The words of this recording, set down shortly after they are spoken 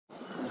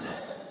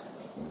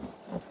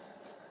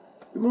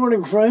Good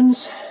morning,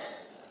 friends.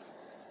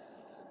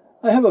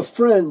 I have a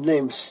friend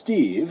named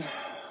Steve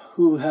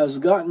who has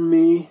gotten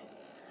me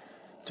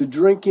to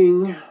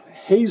drinking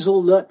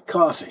hazelnut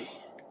coffee.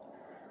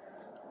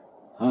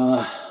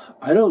 I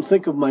don't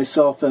think of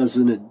myself as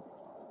an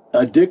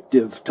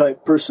addictive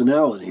type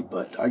personality,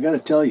 but I gotta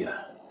tell you,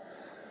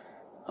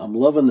 I'm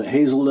loving the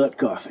hazelnut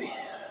coffee.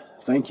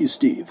 Thank you,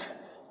 Steve.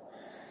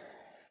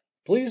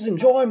 Please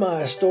enjoy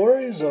my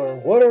stories or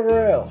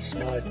whatever else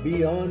might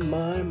be on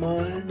my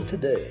mind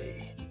today.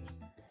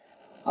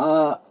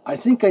 I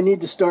think I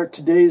need to start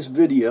today's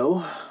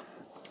video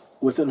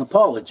with an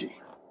apology.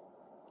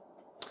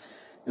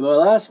 In my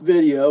last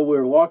video, we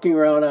were walking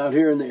around out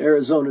here in the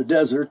Arizona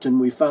desert and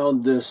we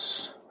found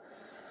this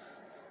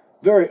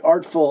very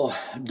artful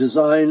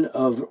design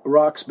of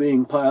rocks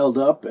being piled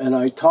up, and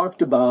I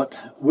talked about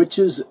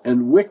witches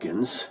and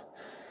Wiccans,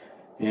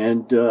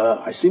 and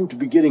I seem to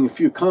be getting a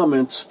few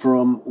comments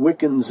from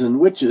Wiccans and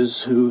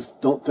witches who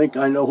don't think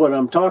I know what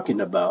I'm talking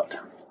about.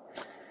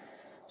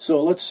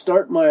 So let's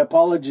start my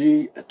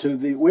apology to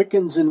the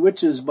Wiccans and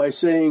witches by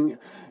saying,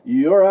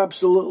 you're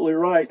absolutely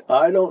right.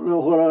 I don't know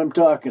what I'm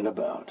talking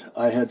about.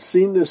 I had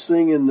seen this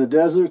thing in the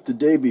desert the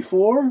day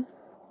before,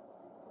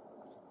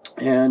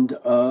 and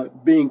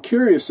being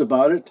curious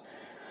about it,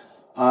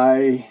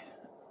 I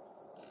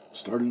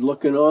started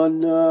looking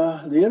on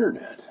the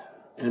internet.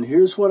 And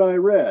here's what I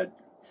read.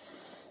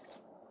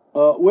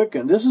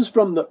 Wiccan. This is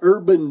from the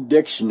Urban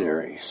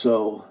Dictionary,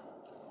 so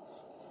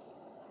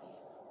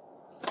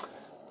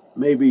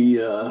maybe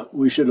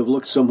we should have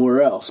looked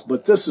somewhere else,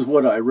 but this is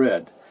what I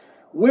read.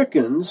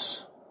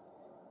 Wiccans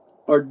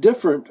are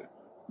different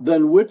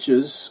than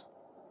witches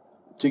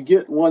to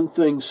get one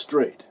thing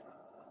straight.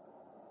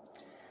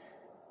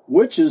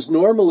 Witches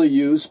normally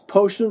use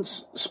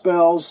potions,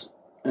 spells,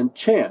 and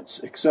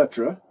chants,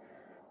 etc.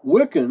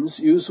 Wiccans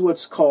use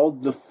what's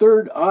called the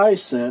third eye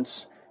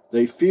sense.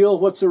 They feel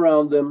what's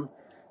around them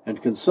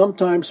and can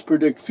sometimes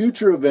predict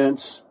future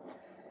events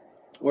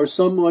or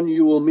someone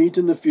you will meet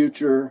in the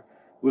future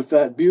with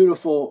that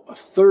beautiful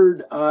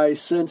third eye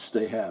sense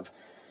they have.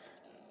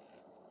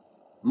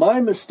 My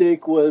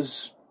mistake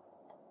was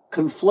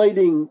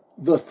conflating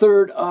the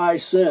third eye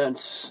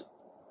sense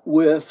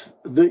with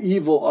the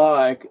evil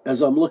eye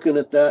as I'm looking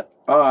at that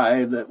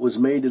eye that was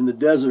made in the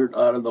desert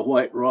out of the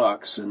white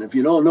rocks. And if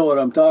you don't know what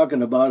I'm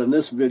talking about in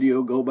this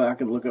video, go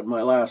back and look at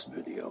my last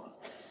video.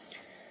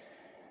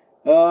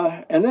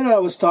 And then I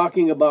was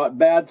talking about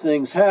bad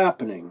things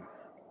happening.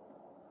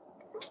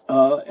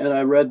 And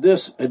I read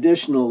this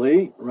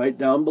additionally, right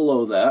down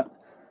below that.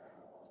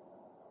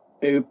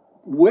 A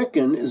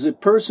Wiccan is a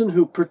person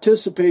who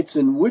participates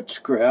in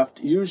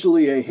witchcraft,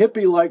 usually a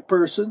hippie-like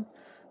person.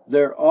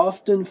 They're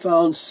often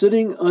found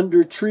sitting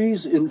under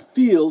trees in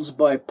fields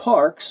by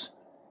parks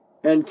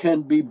and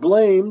can be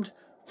blamed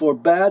for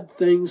bad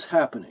things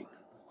happening.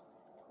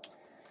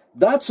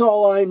 That's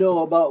all I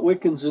know about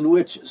Wiccans and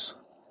witches.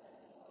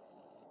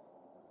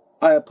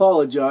 I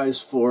apologize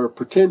for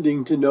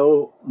pretending to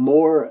know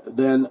more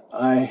than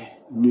I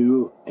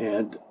knew,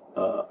 and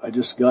I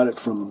just got it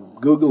from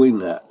Googling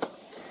that.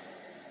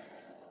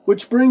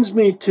 Which brings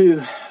me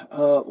to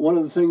one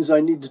of the things I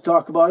need to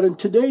talk about in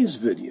today's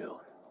video.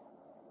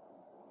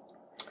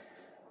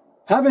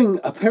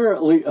 Having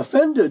apparently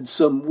offended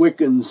some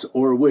Wiccans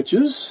or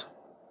witches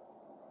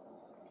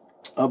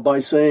by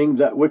saying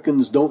that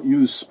Wiccans don't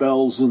use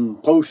spells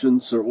and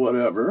potions or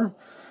whatever,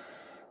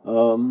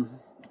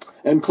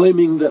 and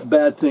claiming that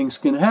bad things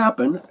can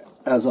happen,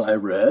 as I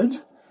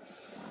read,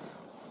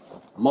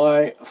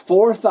 my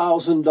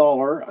 $4,000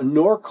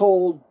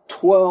 Norcold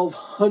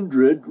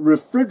 1200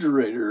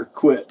 refrigerator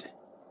quit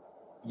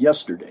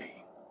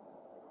yesterday.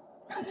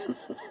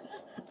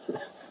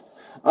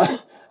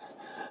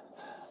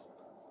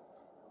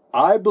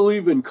 I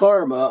believe in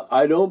karma.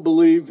 I don't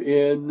believe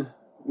in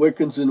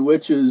Wiccans and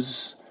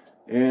witches,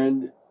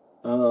 and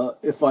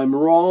if I'm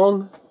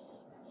wrong,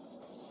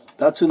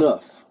 that's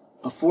enough.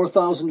 A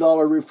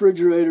 $4,000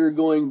 refrigerator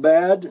going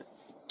bad,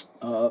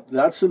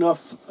 that's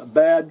enough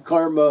bad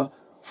karma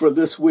for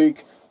this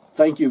week.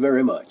 Thank you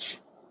very much.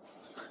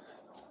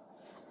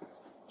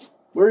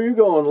 Where are you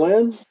going,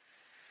 Lynn?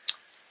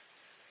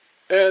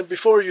 And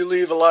before you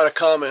leave a lot of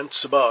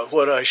comments about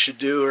what I should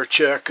do or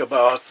check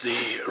about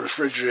the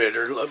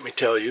refrigerator, let me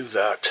tell you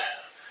that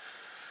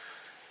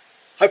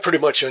I pretty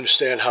much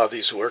understand how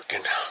these work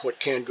and what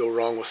can go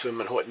wrong with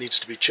them and what needs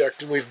to be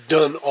checked. And we've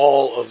done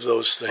all of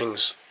those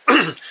things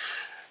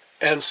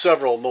and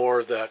several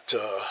more that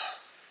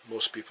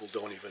most people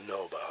don't even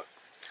know about.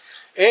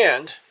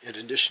 And in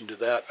addition to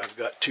that, I've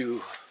got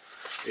two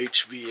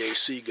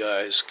HVAC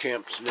guys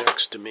camped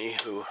next to me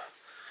who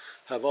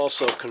have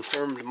also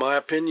confirmed my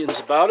opinions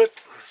about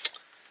it.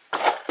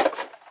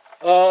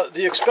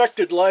 The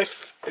expected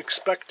life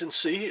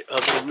expectancy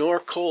of the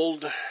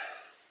Norcold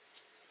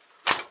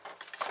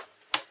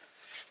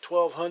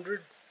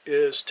 1200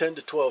 is 10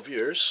 to 12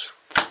 years.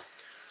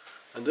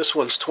 And this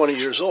one's 20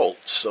 years old,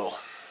 so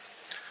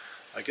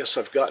I guess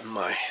I've gotten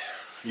my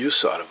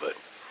use out of it.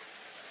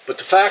 But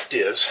the fact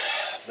is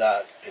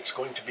that it's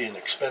going to be an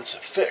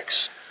expensive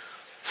fix.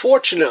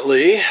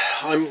 Fortunately,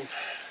 I'm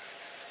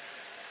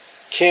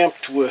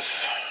camped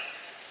with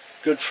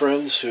good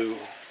friends who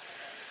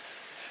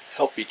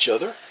help each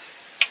other,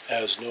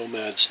 as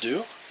nomads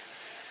do.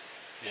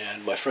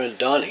 And my friend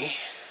Donnie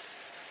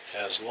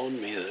has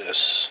loaned me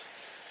this.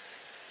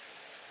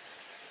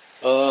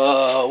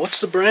 What's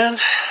the brand?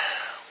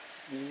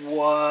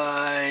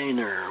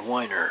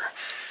 Weiner.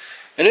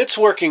 And it's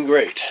working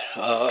great.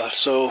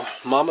 So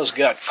Mama's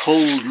got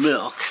cold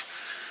milk.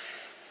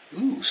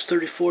 Ooh, it's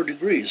 34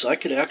 degrees. I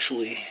could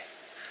actually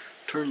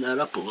turn that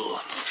up a little.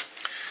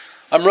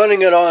 I'm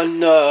running it on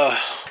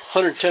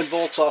 110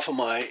 volts off of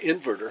my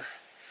inverter.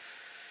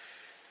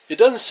 It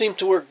doesn't seem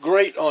to work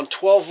great on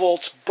 12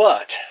 volts,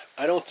 but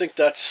I don't think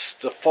that's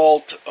the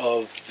fault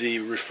of the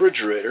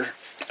refrigerator.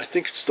 I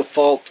think it's the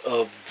fault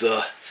of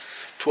the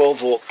 12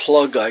 volt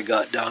plug I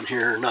got down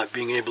here not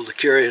being able to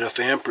carry enough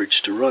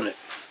amperage to run it.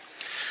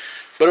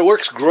 But it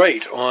works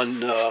great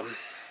on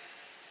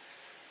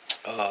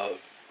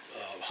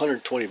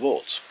 120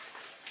 volts.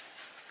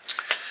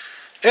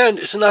 And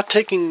it's not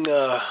taking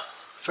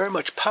very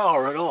much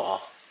power at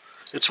all.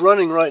 It's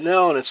running right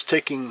now and it's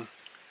taking,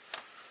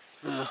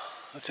 I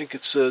think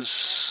it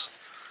says,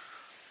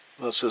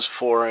 well, it says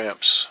 4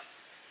 amps.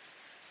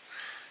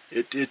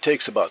 It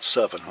takes about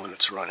 7 when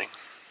it's running.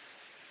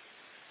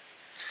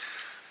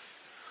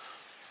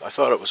 I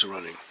thought it was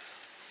running.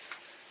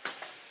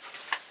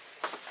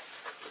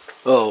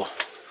 Oh,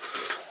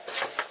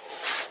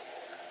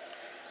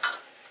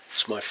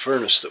 it's my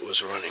furnace that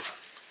was running.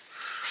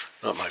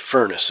 Not my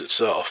furnace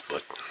itself,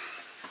 but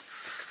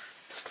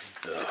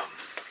the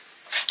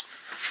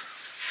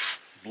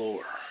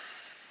blower.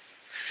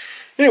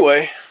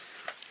 Anyway,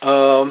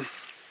 I'm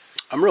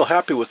real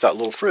happy with that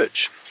little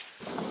fridge.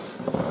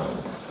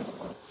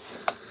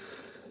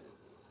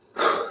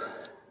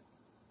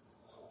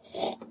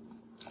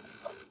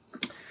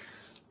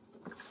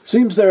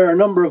 Seems there are a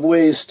number of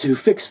ways to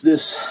fix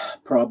this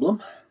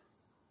problem.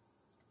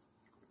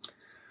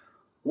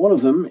 One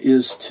of them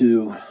is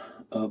to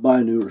buy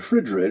a new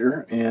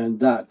refrigerator, and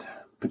that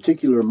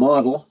particular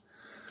model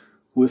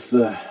with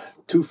the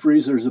 2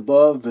 freezers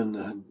above and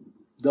the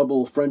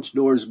double French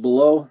doors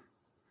below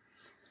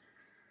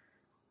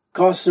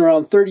costs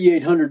around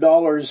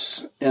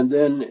 $3,800, and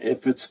then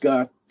if it's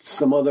got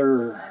some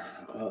other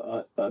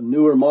a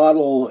newer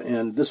model,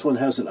 and this one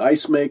has an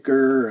ice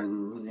maker,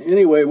 and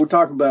anyway, we're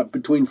talking about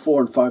between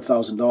 $4,000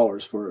 and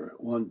 $5,000 for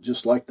one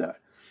just like that.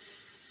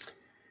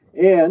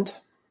 And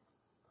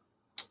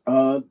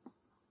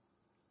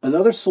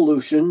another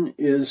solution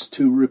is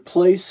to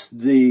replace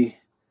the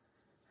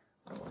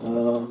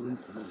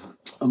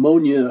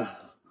ammonia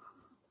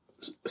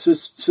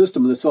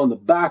system that's on the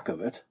back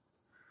of it,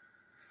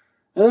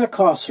 and that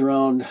costs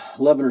around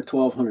 $1,100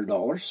 or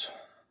 $1,200.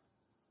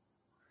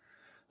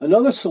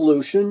 Another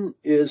solution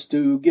is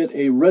to get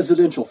a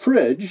residential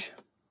fridge,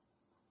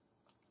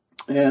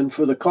 and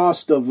for the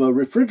cost of a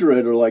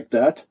refrigerator like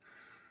that,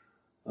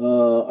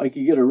 I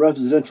could get a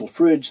residential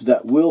fridge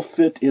that will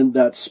fit in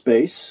that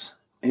space,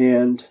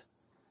 and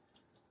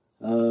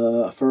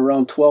for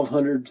around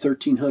 $1,200,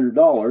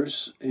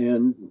 $1,300,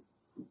 and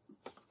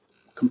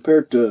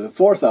compared to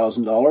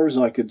 $4,000,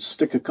 I could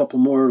stick a couple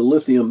more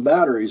lithium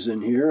batteries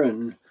in here,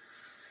 and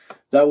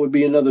that would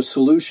be another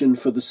solution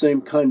for the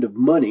same kind of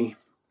money.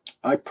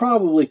 I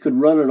probably could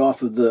run it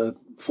off of the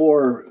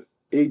 4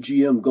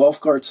 AGM golf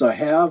carts I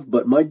have,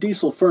 but my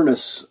diesel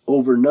furnace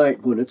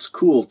overnight when it's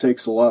cool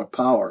takes a lot of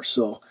power.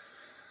 So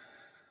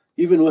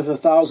even with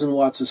 1,000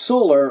 watts of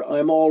solar,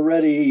 I'm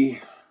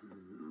already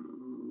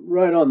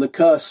right on the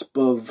cusp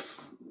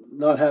of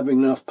not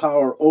having enough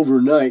power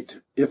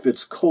overnight if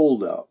it's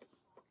cold out.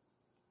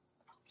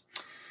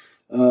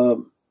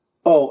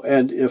 Oh,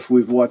 and if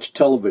we've watched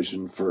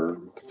television for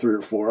 3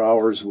 or 4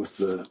 hours with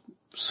the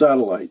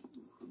satellite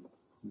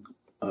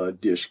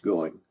dish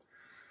going.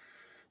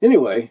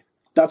 Anyway,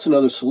 that's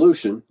another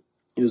solution,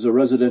 is a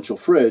residential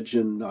fridge,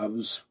 and I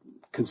was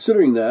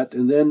considering that.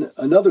 And then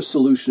another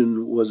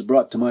solution was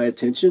brought to my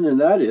attention,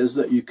 and that is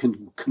that you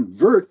can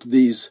convert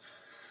these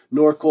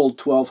Norcold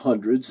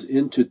 1200s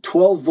into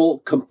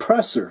 12-volt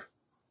compressor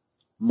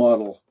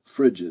model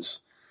fridges.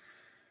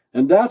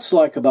 And that's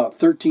like about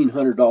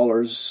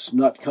 $1,300,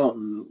 not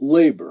counting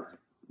labor.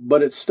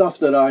 But it's stuff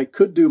that I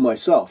could do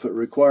myself. It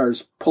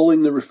requires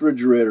pulling the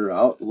refrigerator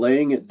out,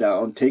 laying it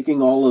down,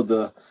 taking all of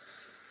the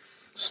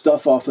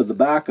stuff off of the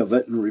back of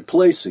it and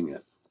replacing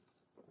it.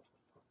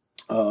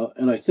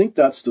 And I think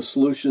that's the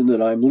solution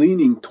that I'm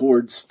leaning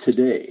towards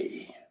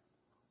today.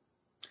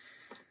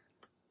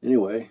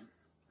 Anyway,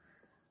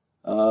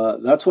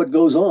 that's what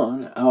goes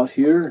on out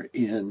here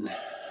in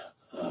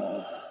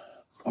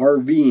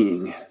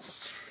RVing.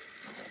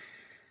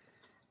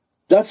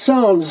 That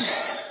sounds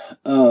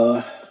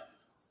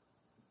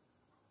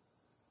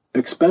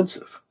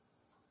expensive,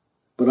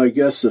 but I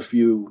guess if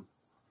you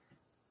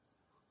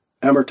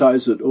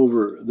amortize it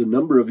over the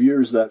number of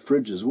years that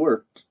fridge has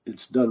worked,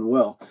 it's done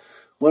well.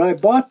 When I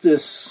bought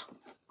this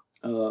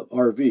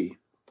RV,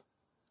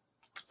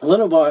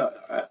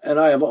 and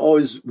I have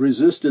always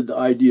resisted the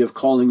idea of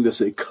calling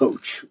this a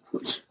coach,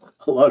 which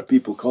A lot of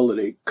people call it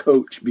a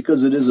coach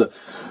because it is a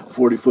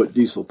 40-foot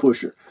diesel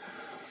pusher,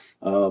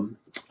 a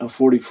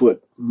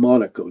 40-foot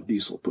Monaco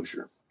diesel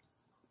pusher.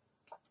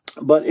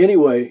 But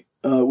anyway,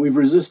 we've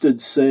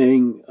resisted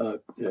saying,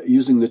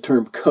 using the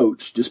term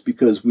coach just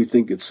because we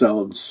think it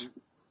sounds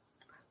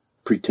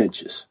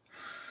pretentious.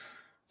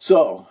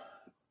 So,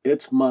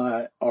 it's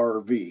my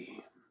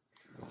RV.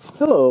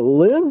 Hello,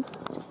 Lynn.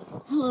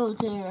 Hello,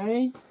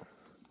 Terry.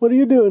 What are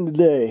you doing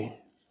today?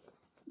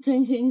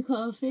 Drinking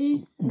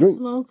coffee and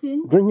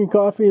smoking. Drinking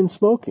coffee and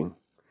smoking.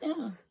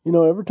 Yeah. You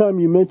know, every time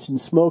you mention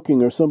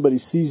smoking or somebody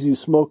sees you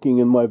smoking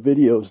in my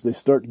videos, they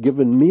start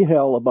giving me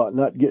hell about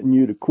not getting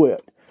you to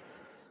quit.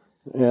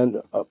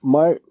 And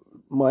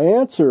my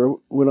answer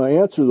when I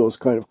answer those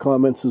kind of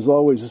comments is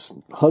always,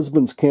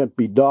 husbands can't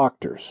be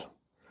doctors.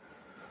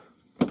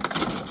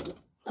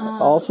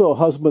 Also,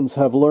 husbands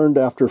have learned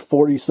after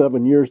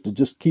 47 years to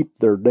just keep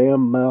their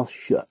damn mouth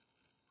shut.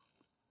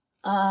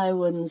 I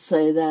wouldn't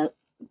say that.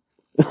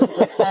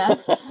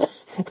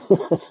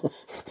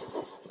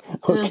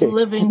 There's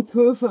living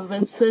proof of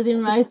it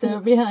sitting right there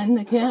behind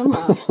the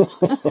camera.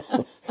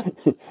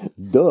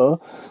 Duh.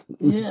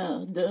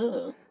 Yeah,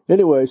 duh.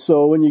 Anyway,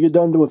 so when you get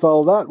done with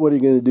all that, what are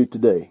you going to do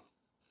today?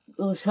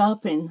 Go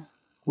shopping.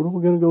 What are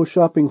we going to go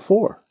shopping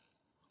for?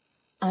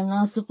 I'm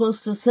not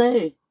supposed to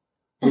say.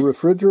 A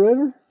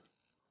refrigerator?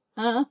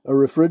 Huh? A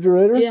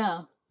refrigerator?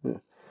 Yeah.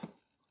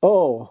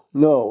 Oh,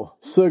 no,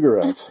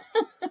 cigarettes.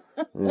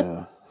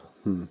 Yeah.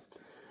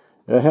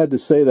 I had to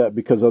say that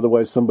because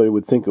otherwise somebody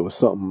would think it was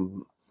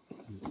something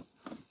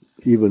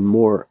even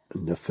more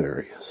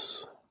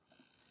nefarious.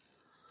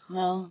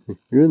 Well,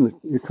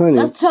 you're kind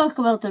of. Let's talk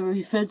about the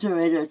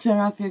refrigerator. Turn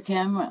off your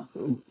camera.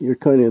 You're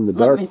kind of in the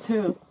dark. Let me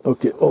through.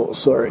 Okay. Oh,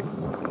 sorry.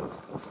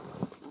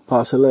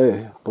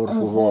 Pásale, por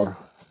favor.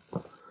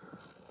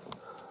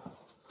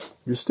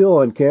 You're still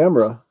on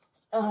camera.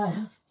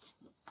 Huh?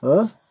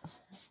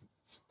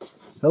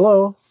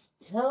 Hello?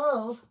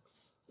 Hello.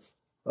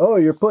 Oh,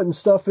 you're putting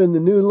stuff in the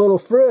new little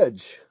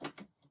fridge.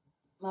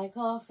 My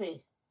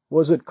coffee.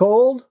 Was it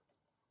cold?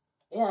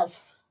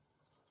 Yes.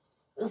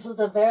 This is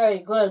a very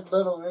good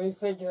little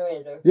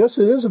refrigerator. Yes,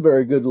 it is a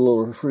very good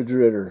little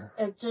refrigerator.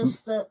 It's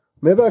just that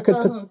maybe it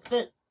doesn't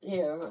fit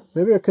here.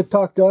 Maybe I could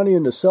talk Donnie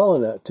into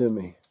selling that to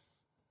me.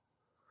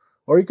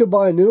 Or you could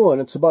buy a new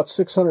one. It's about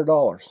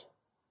 $600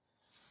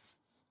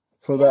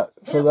 for that.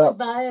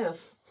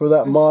 For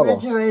that model.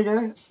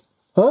 Refrigerator.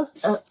 Huh?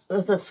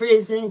 With a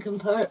freezing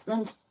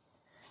compartment.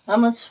 How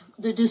much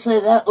did you say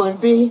that would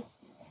be?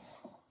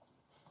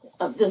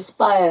 Just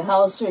buy a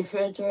house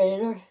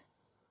refrigerator.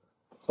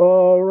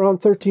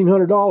 Around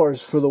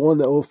 $1,300 for the one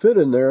that will fit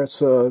in there.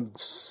 It's a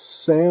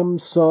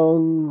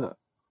Samsung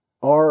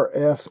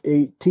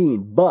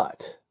RF18.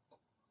 But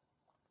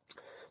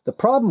the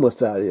problem with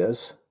that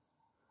is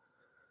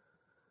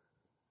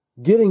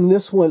getting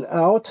this one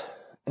out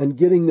and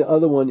getting the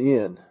other one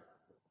in.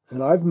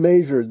 And I've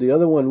measured. The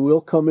other one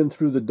will come in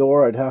through the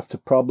door. I'd have to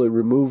probably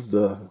remove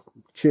the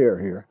chair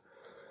here.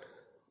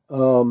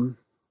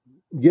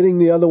 Getting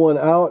the other one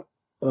out,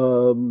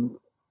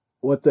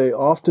 what they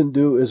often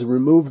do is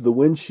remove the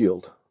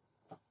windshield,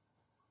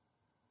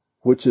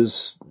 which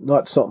is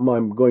not something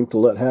I'm going to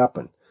let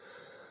happen.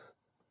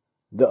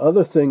 The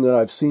other thing that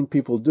I've seen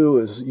people do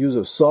is use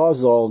a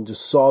sawzall and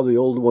just saw the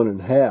old one in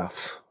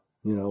half,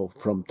 you know,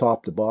 from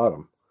top to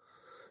bottom,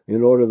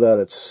 in order that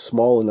it's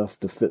small enough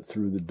to fit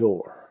through the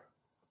door.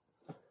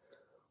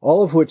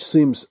 All of which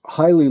seems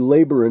highly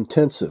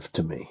labor-intensive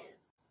to me.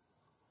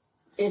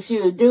 If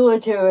you do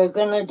what you were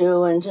going to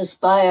do and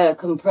just buy a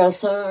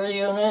compressor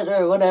unit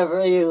or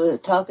whatever you were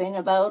talking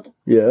about.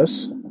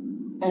 Yes.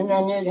 And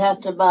then you'd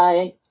have to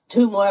buy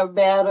 2 more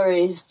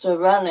batteries to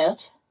run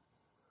it.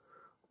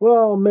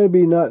 Well,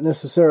 maybe not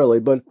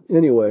necessarily, but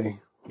anyway.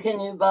 Can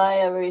you buy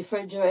a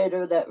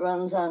refrigerator that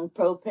runs on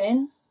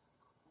propane?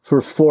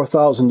 For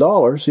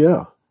 $4,000,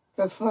 yeah.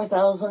 For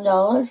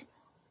 $4,000?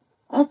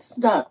 That's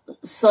not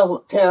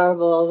so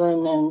terrible of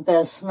an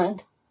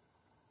investment.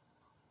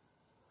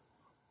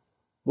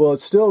 Well,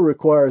 it still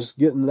requires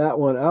getting that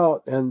one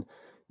out. And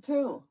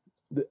true.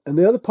 And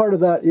the other part of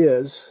that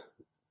is,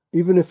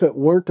 even if it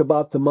weren't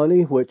about the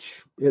money,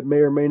 which it may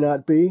or may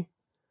not be,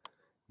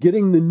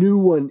 getting the new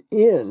one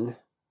in,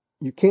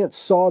 you can't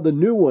saw the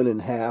new one in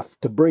half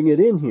to bring it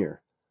in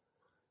here.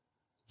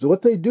 So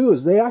what they do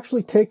is they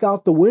actually take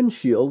out the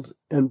windshield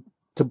and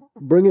to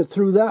bring it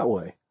through that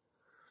way.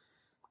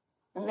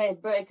 And they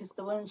break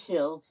the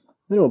windshield.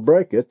 They don't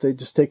break it. They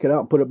just take it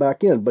out and put it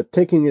back in. But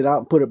taking it out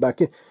and put it back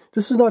in,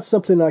 this is not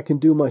something I can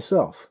do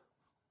myself.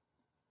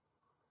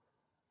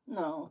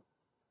 No.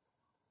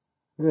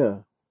 Yeah.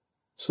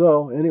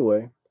 So,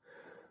 anyway,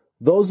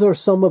 those are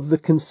some of the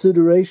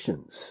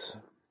considerations.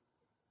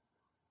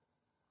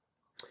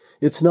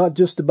 It's not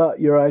just about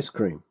your ice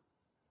cream.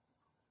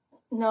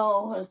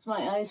 No, it's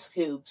my ice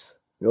cubes.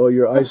 Oh,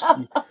 your ice,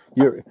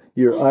 your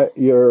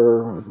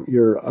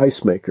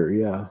ice maker,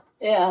 yeah.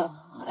 Yeah,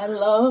 I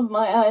love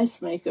my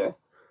ice maker.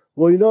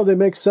 Well, you know, they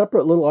make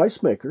separate little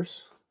ice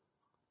makers.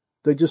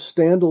 They just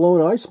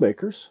stand-alone ice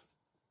makers.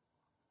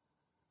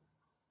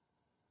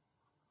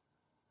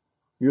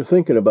 You're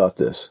thinking about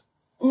this.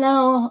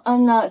 No,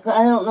 I'm not.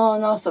 I don't know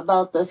enough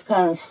about this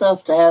kind of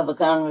stuff to have a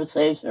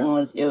conversation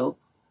with you.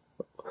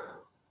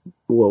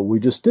 Well, we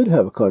just did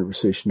have a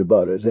conversation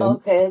about it.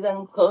 Okay,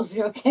 then close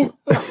your camera.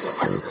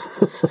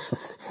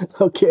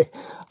 Okay.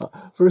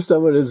 First,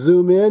 I'm going to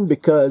zoom in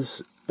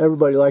because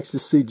everybody likes to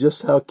see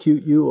just how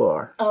cute you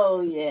are.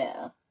 Oh,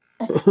 yeah.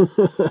 Hey,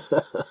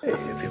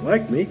 if you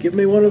like me, give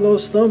me one of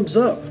those thumbs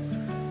up.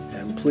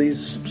 And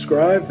please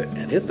subscribe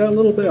and hit that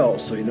little bell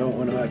so you know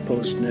when I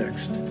post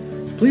next.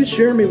 Please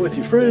share me with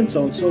your friends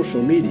on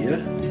social media.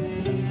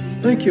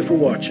 Thank you for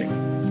watching.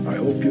 I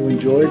hope you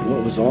enjoyed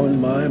what was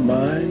on my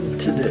mind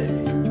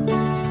today.